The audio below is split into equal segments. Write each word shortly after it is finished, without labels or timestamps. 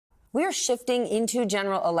We are shifting into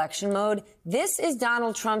general election mode. This is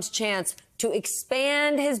Donald Trump's chance to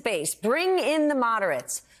expand his base, bring in the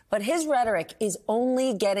moderates. But his rhetoric is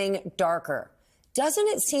only getting darker. Doesn't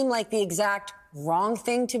it seem like the exact wrong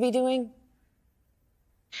thing to be doing?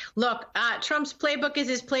 Look, Trump's playbook is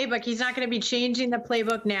his playbook. He's not going to be changing the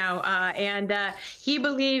playbook now. And he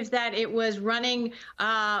believes that it was running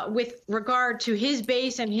with regard to his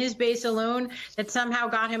base and his base alone that somehow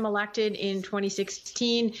got him elected in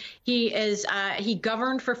 2016. He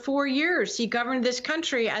governed for 4 years. He governed this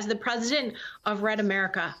country as the president of Red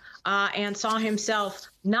America and saw himself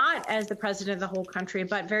not as the president of the whole country,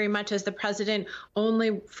 but very much as the president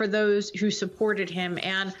only for those who supported him.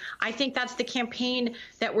 And I think that's the campaign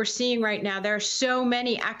that we're seeing right now. There are so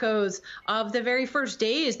many echoes of the very first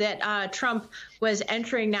days that Trump was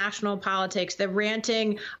entering national politics, the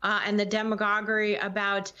ranting and the demagoguery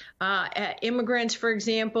about immigrants, for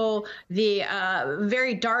example, the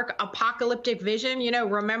very dark apocalyptic vision,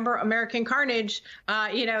 remember American Carnage,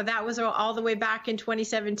 that was all the way back in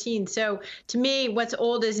 2017. So to me, what's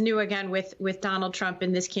old is new again with Donald Trump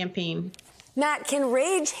in this campaign. Matt, can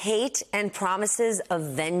rage, hate, and promises of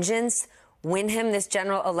vengeance win him this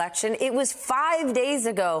general election? It was 5 days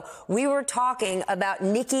ago we were talking about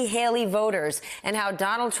Nikki Haley voters and how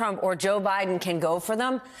Donald Trump or Joe Biden can go for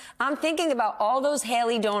them. I'm thinking about all those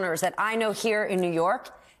Haley donors that I know here in New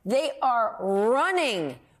York. They are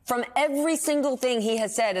running from every single thing he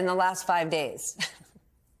has said in the last 5 days.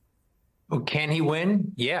 Can he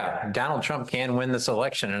win? Yeah, Donald Trump can win this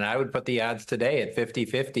election. And I would put the odds today at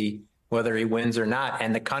 50-50, whether he wins or not.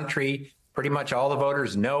 And the country, pretty much all the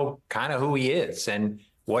voters know kind of who he is and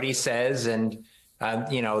what he says and,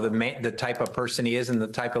 the type of person he is and the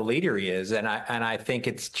type of leader he is. And I think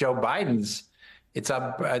it's Joe Biden's.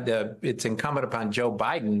 It's incumbent upon Joe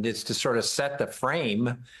Biden is to sort of set the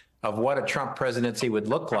frame of what a Trump presidency would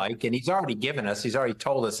look like. And he's already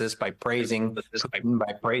told us this by praising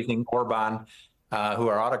Orban, who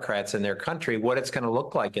are autocrats in their country, what it's going to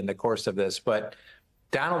look like in the course of this. But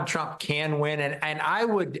Donald Trump can win. And I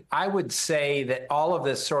would say that all of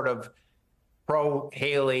this sort of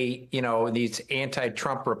pro-Haley, these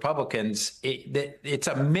anti-Trump Republicans, it's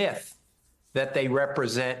a myth that they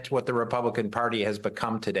represent what the Republican Party has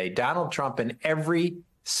become today. Donald Trump in every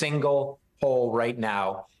single poll right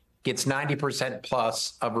now gets 90%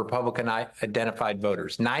 plus of Republican identified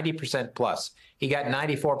voters, 90% plus. He got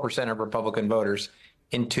 94% of Republican voters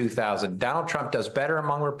in 2000. Donald Trump does better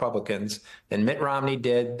among Republicans than Mitt Romney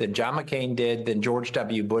did, than John McCain did, than George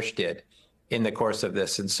W. Bush did in the course of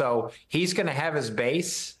this. And so he's going to have his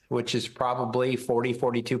base, which is probably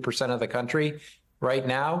 42% of the country right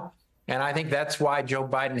now. And I think that's why Joe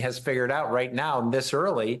Biden has figured out right now, this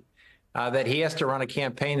early, that he has to run a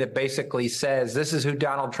campaign that basically says this is who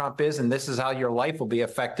Donald Trump is and this is how your life will be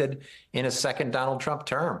affected in a second Donald Trump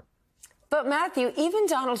term. But Matthew, even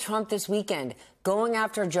Donald Trump this weekend going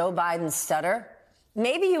after Joe Biden's stutter,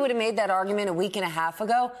 maybe you would have made that argument a week and a half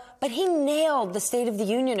ago, but he nailed the State of the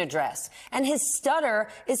Union address. And his stutter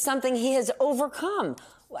is something he has overcome.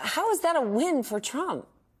 How is that a win for Trump?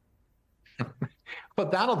 Well,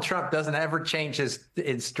 Donald Trump doesn't ever change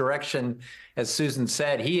his direction. As Susan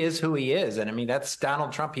said, he is who he is. And I mean, that's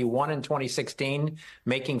Donald Trump. He won in 2016,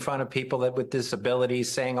 making fun of people with disabilities,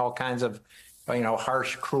 saying all kinds of,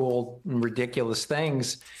 harsh, cruel, ridiculous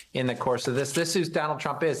things in the course of this. This is who Donald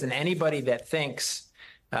Trump is. And anybody that thinks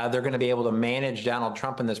they're going to be able to manage Donald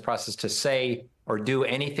Trump in this process to say or do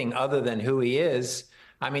anything other than who he is.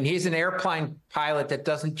 I mean, he's an airplane pilot that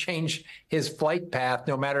doesn't change his flight path,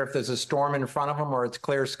 no matter if there's a storm in front of him or it's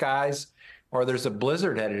clear skies or there's a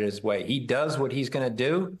blizzard headed his way. He does what he's going to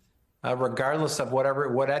do, regardless of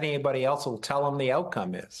what anybody else will tell him the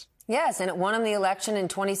outcome is. Yes, and it won him the election in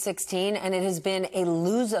 2016, and it has been a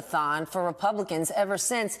lose-a-thon for Republicans ever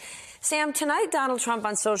since. Sam, tonight Donald Trump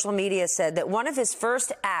on social media said that one of his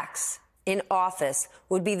first acts in office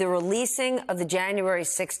would be the releasing of the January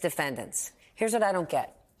 6th defendants. Here's what I don't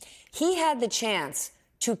get. He had the chance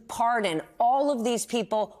to pardon all of these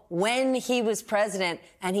people when he was president,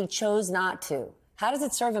 and he chose not to. How does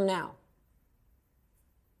it serve him now?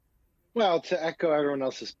 Well, to echo everyone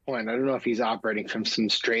else's point, I don't know if he's operating from some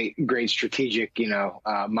great strategic,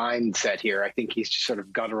 mindset here. I think he's just sort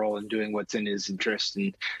of guttural and doing what's in his interest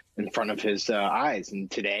and in front of his eyes.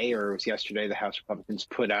 And today, or it was yesterday, the House Republicans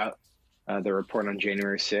put out the report on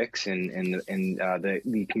January 6th and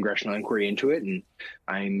the congressional inquiry into it. And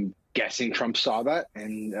I'm guessing Trump saw that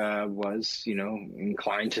and was,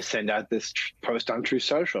 inclined to send out this post on Truth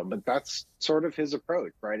Social. But that's sort of his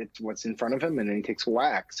approach, right? It's what's in front of him, and then he takes a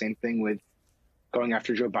whack. Same thing with going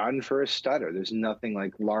after Joe Biden for his stutter. There's nothing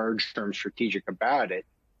like large-term strategic about it.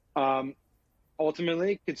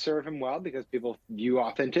 Ultimately, it could serve him well because people view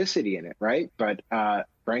authenticity in it, right? But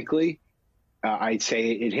frankly, I'd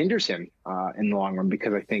say it hinders him in the long run,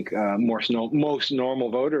 because I think most normal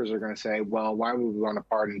voters are going to say, well, why would we want to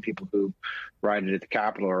pardon people who rioted at the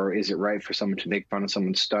Capitol? Or is it right for someone to make fun of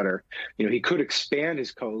someone's stutter? You know, he could expand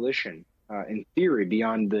his coalition in theory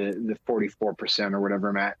beyond the 44% or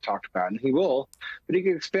whatever Matt talked about. And he will, but he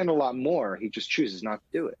could expand a lot more. He just chooses not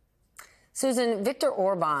to do it. Susan, Viktor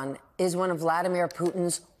Orban is one of Vladimir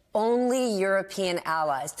Putin's only European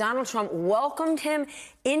allies. Donald Trump welcomed him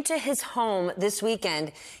into his home this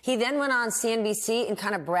weekend. He then went on CNBC and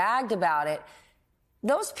kind of bragged about it.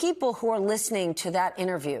 Those people who are listening to that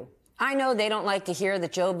interview, I know they don't like to hear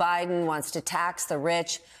that Joe Biden wants to tax the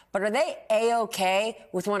rich, but are they A-OK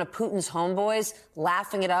with one of Putin's homeboys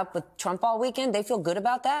laughing it up with Trump all weekend? They feel good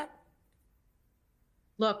about that?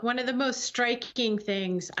 Look, one of the most striking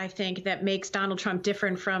things, I think, that makes Donald Trump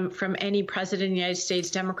different from any president of the United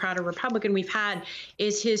States, Democrat or Republican we've had,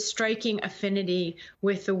 is his striking affinity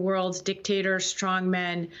with the world's dictators,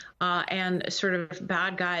 strongmen, and sort of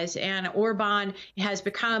bad guys. And Orban has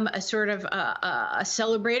become a sort of a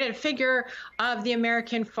celebrated figure of the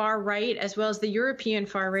American far right, as well as the European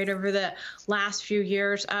far right over the last few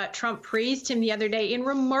years. Trump praised him the other day in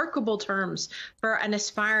remarkable terms for an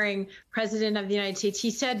aspiring president of the United States.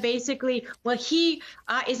 He said basically, well, he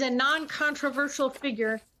is a non-controversial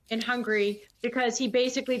figure in Hungary because he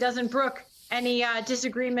basically doesn't brook any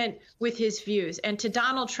disagreement with his views. And to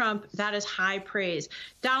Donald Trump, that is high praise.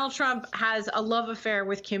 Donald Trump has a love affair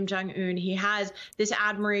with Kim Jong-un. He has this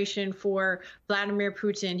admiration for Vladimir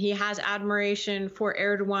Putin. He has admiration for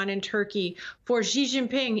Erdogan in Turkey, for Xi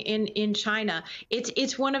Jinping in China.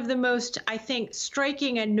 It's one of the most, I think,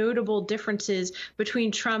 striking and notable differences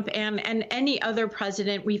between Trump and any other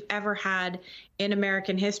president we've ever had in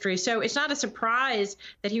American history. So it's not a surprise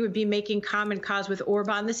that he would be making common cause with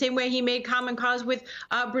Orban the same way he made common cause with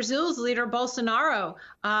Brazil's leader Bolsonaro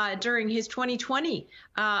during his 2020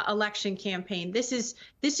 election campaign. This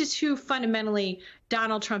is who fundamentally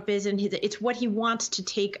Donald Trump is, and it's what he wants to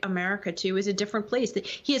take America to, is a different place.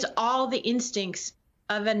 He has all the instincts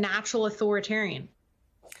of a natural authoritarian.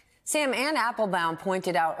 Sam, Ann Applebaum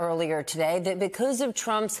pointed out earlier today that because of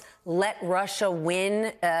Trump's let Russia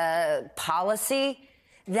win policy,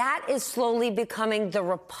 that is slowly becoming the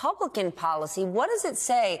Republican policy. What does it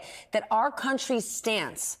say that our country's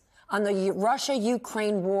stance on the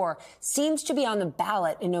Russia-Ukraine war seems to be on the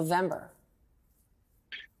ballot in November?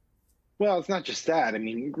 Well, it's not just that. I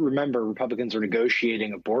mean, remember, Republicans were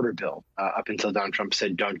negotiating a border bill up until Donald Trump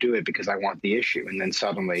said, don't do it because I want the issue. And then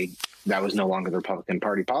suddenly that was no longer the Republican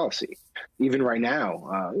Party policy. Even right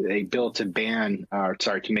now, a bill to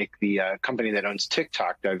to make the company that owns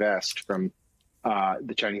TikTok divest from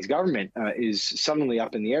the Chinese government is suddenly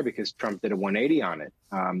up in the air because Trump did a 180 on it.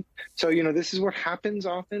 So, you know, this is what happens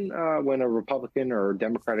often when a Republican or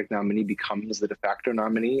Democratic nominee becomes the de facto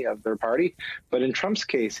nominee of their party. But in Trump's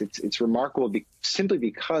case, it's remarkable simply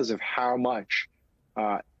because of how much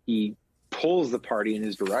he pulls the party in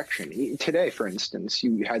his direction. Today, for instance,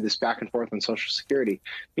 you had this back and forth on Social Security.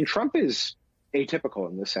 I mean, Trump is atypical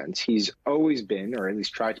in this sense. He's always been, or at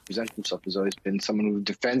least tried to present himself as always been, someone who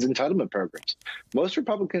defends entitlement programs. Most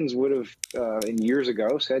Republicans would have, in years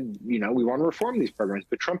ago, said, you know, we want to reform these programs.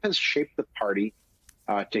 But Trump has shaped the party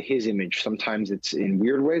to his image. Sometimes it's in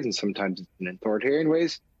weird ways, and sometimes it's in authoritarian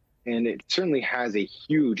ways. And it certainly has a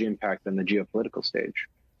huge impact on the geopolitical stage.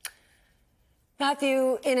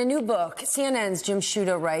 Matthew, in a new book, CNN's Jim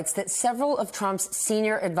Sciutto writes that several of Trump's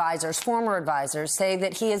senior advisors, former advisors, say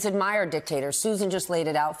that he has admired dictators. Susan just laid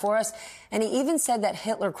it out for us. And he even said that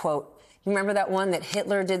Hitler quote. You remember that one, that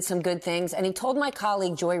Hitler did some good things? And he told my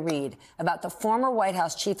colleague Joy Reid about the former White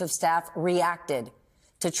House chief of staff reacted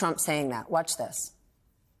to Trump saying that. Watch this.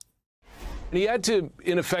 And he had to,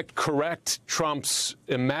 in effect, correct Trump's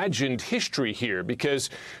imagined history here, because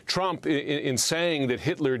Trump, in saying that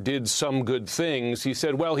Hitler did some good things, he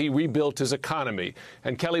said, well, he rebuilt his economy.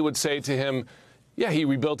 And Kelly would say to him, yeah, he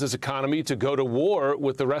rebuilt his economy to go to war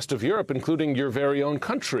with the rest of Europe, including your very own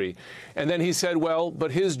country. And then he said, well,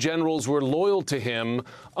 but his generals were loyal to him,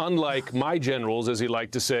 unlike my generals, as he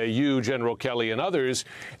liked to say, you, General Kelly, and others.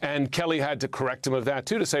 And Kelly had to correct him of that,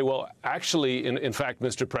 too, to say, well, actually, in fact,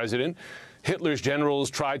 Mr. President, Hitler's generals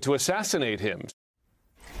tried to assassinate him.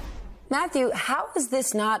 Matthew, how is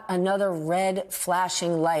this not another red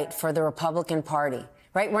flashing light for the Republican Party?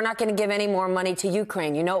 Right? We're not going to give any more money to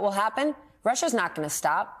Ukraine. You know what will happen? Russia's not going to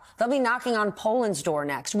stop. They'll be knocking on Poland's door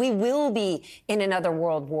next. We will be in another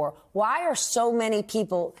world war. Why are so many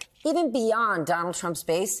people, even beyond Donald Trump's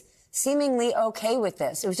base, seemingly okay with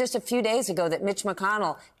this. It was just a few days ago that Mitch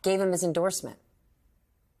McConnell gave him his endorsement.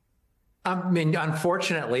 I mean,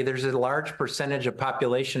 unfortunately, there's a large percentage of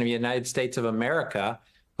population of the United States of America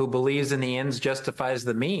who believes in the ends justifies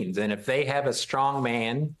the means. And if they have a strong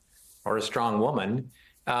man or a strong woman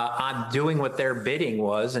on doing what their bidding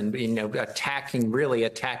was and,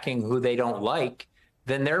 attacking who they don't like,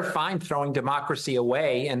 then they're fine throwing democracy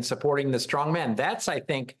away and supporting the strong man. That's, I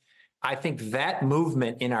think that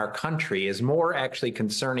movement in our country is more actually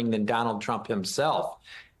concerning than Donald Trump himself,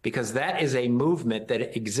 because that is a movement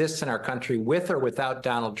that exists in our country with or without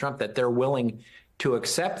Donald Trump, that they're willing to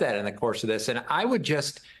accept that in the course of this. And I would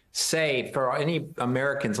just say for any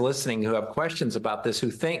Americans listening who have questions about this, who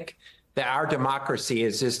think that our democracy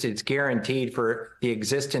is just, it's guaranteed for the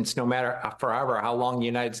existence, no matter forever how long the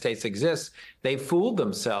United States exists, they fooled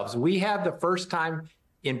themselves. We have the first time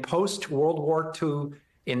in post-World War II,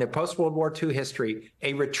 in the post-World War II history,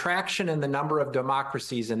 a retraction in the number of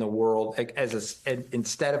democracies in the world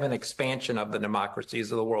instead of an expansion of the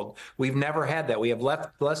democracies of the world. We've never had that. We have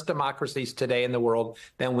less democracies today in the world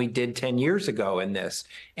than we did 10 years ago in this.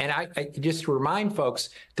 And I just remind folks,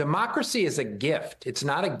 democracy is a gift. It's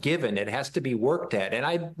not a given. It has to be worked at.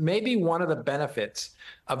 And maybe one of the benefits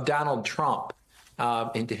of Donald Trump,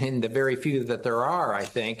 in the very few that there are, I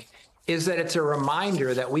think, is that it's a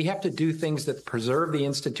reminder that we have to do things that preserve the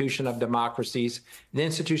institution of democracy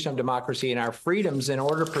and our freedoms in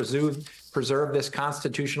order to preserve this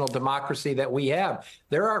constitutional democracy that we have.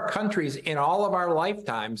 There are countries in all of our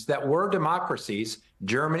lifetimes that were democracies,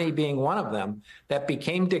 Germany being one of them, that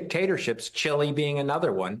became dictatorships, Chile being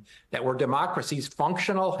another one, that were democracies,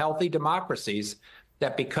 functional, healthy democracies,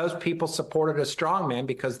 that because people supported a strongman,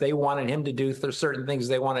 because they wanted him to do certain things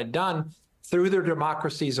they wanted done, threw their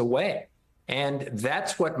democracies away. And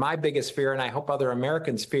that's what my biggest fear, and I hope other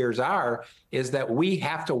Americans' fears are, is that we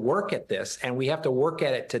have to work at this, and we have to work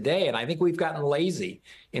at it today. And I think we've gotten lazy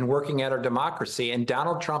in working at our democracy, and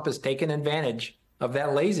Donald Trump has taken advantage of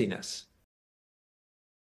that laziness.